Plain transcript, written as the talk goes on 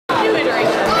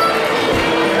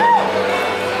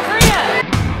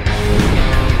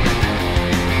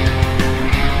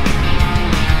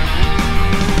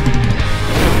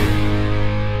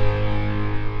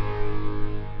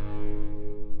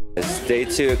Day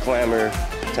 2 at Clamour,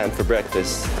 time for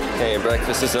breakfast. Okay,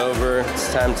 breakfast is over.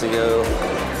 It's time to go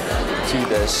to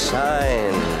the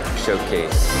Shine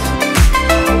Showcase. You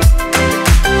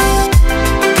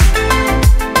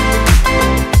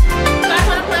guys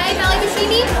want to play Belly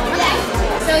Bashimi? Okay.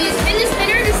 So you spin the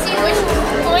spinner to see which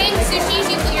coin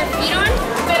sushis you put your feet on.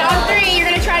 But on 3, you're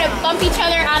going to try to bump each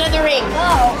other out of the ring.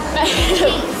 Oh.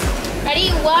 Ready?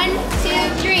 1,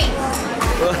 2, 3.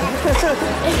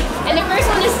 And the first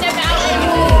one to step out and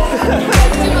move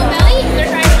Sumo Belly, they're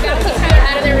trying to bounce each other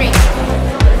out of the ring.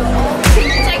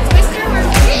 It's like Twister or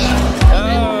determine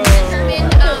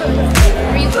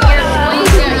where you put your coins,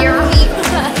 your feet.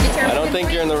 I don't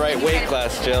think you're in the right weight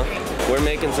class, Jill. We're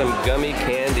making some gummy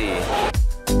candy.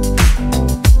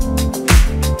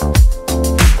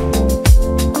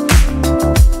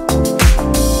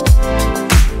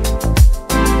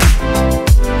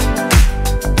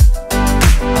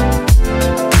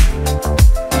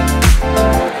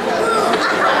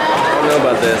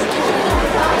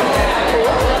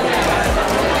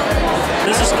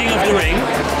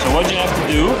 What you have to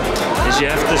do is you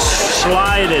have to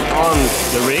slide it on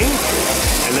the ring,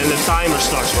 and then the timer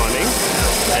starts running.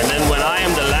 And then when I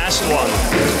am the last one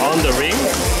on the ring,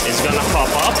 it's gonna pop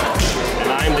up,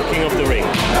 and I am the king of the ring.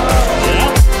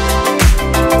 Yeah?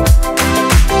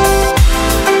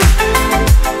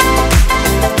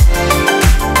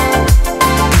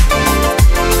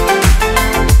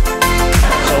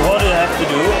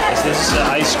 This is the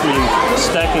ice cream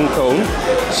stacking cone.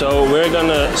 So we're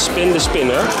gonna spin the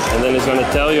spinner, and then it's gonna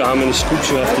tell you how many scoops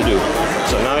you have to do.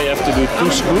 So now you have to do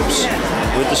 2 scoops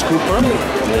with the scooper,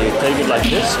 and then you take it like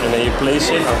this, and then you place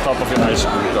it on top of your ice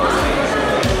cream cone.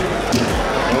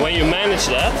 And when you manage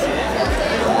that,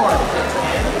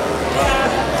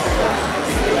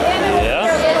 yeah.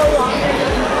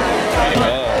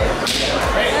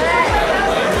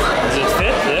 Does it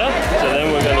fit? Yeah. So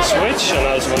then we're gonna switch, so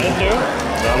now it's my turn.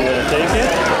 So I'm going to take it,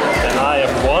 and I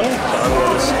have 1, so I'm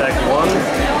going to stack 1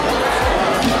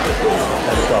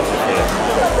 on top of here.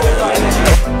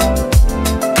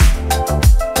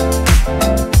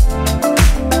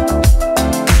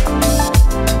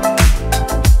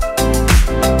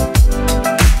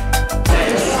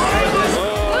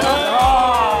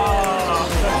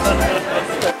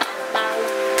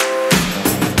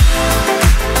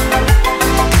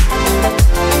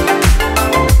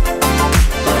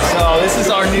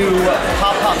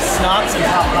 Snots and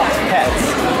PopPops pets.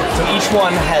 So each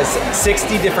one has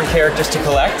 60 different characters to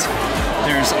collect.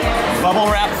 There's bubble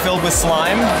wrap filled with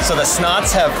slime. So the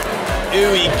Snots have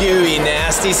ooey gooey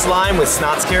nasty slime with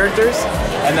Snots characters.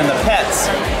 And then the pets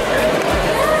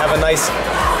have a nice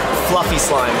fluffy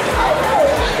slime.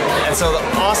 And so the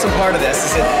awesome part of this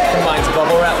is it combines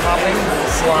bubble wrap popping,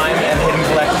 slime, and hidden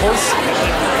collectibles.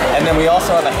 And then we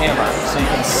also have a hammer, so you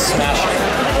can smash it.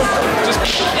 Just,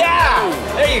 yeah!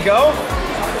 There you go.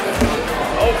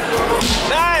 Oh,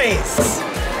 nice!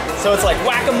 So it's like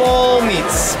whack-a-mole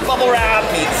meets bubble wrap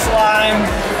meets slime.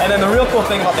 And then the real cool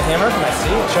thing about the hammer, can I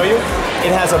see? I'll show you.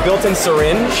 It has a built-in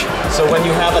syringe, so when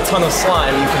you have a ton of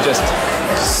slime, you can just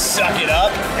suck it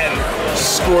up and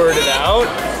squirt it out.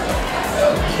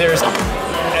 There's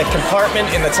a compartment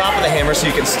in the top of the hammer so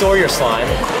you can store your slime.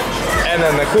 And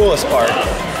then the coolest part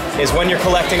is when you're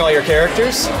collecting all your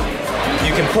characters,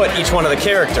 you can put each one of the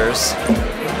characters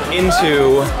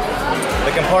into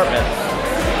the compartment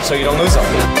so you don't lose them.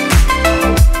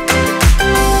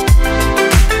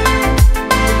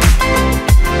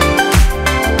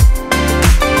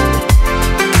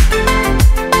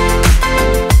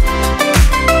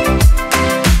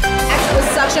 With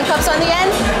suction cups on the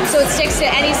end, so it sticks to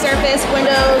any surface,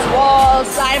 windows, walls,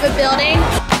 side of a building.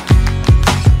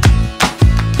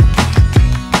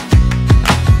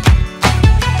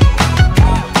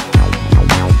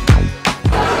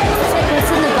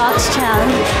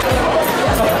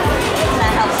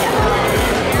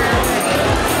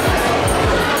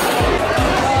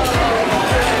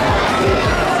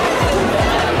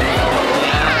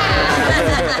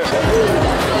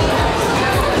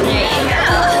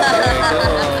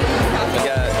 We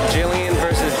got Jillian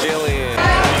versus Jillian.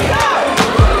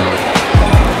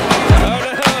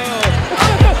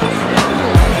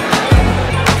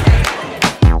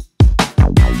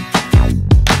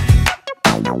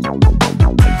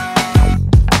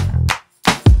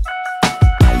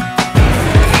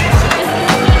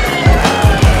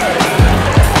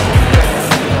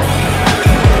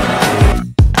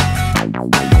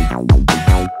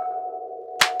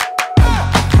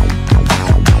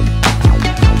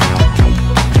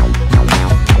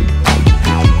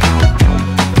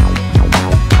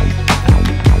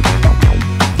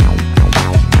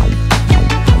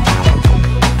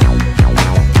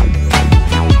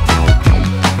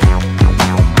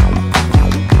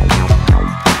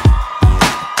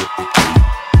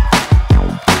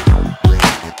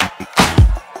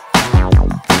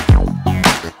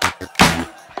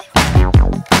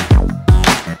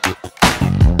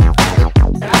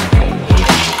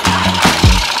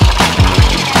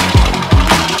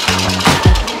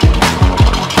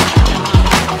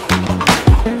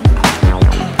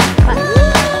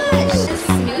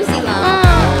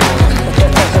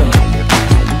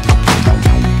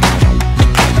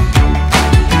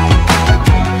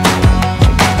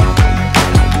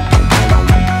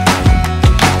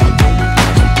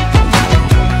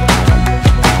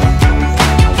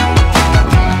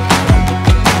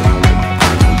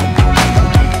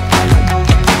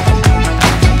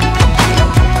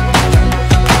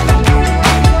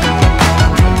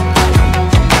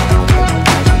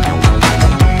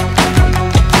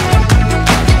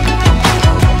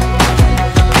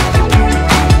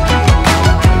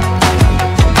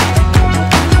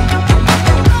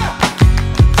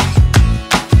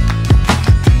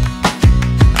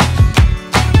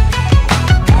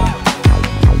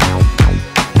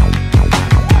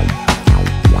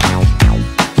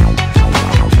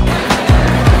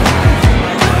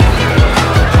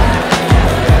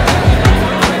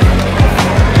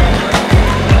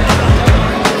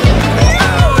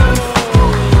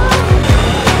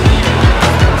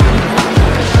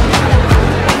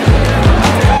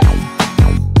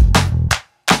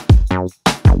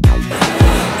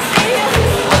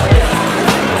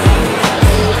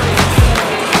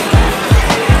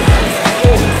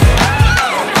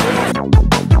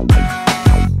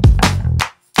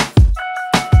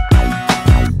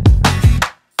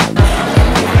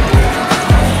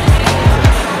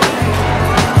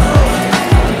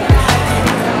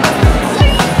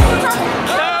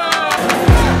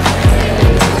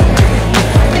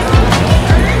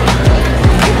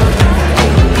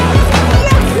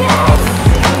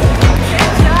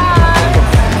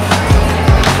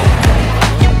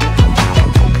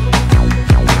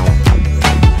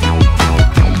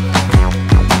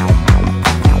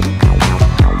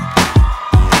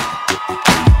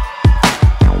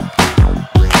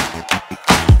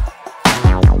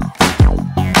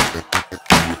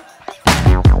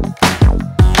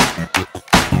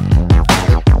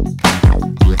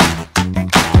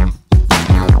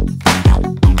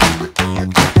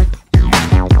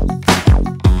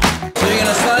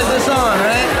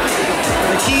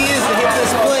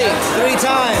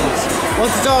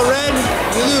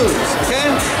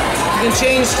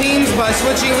 by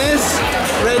switching this,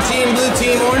 red team, blue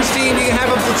team, orange team, you can have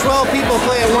up to 12 people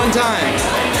play at one time.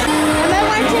 I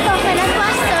want to go for the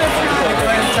bus, so it's not.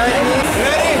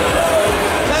 Ready?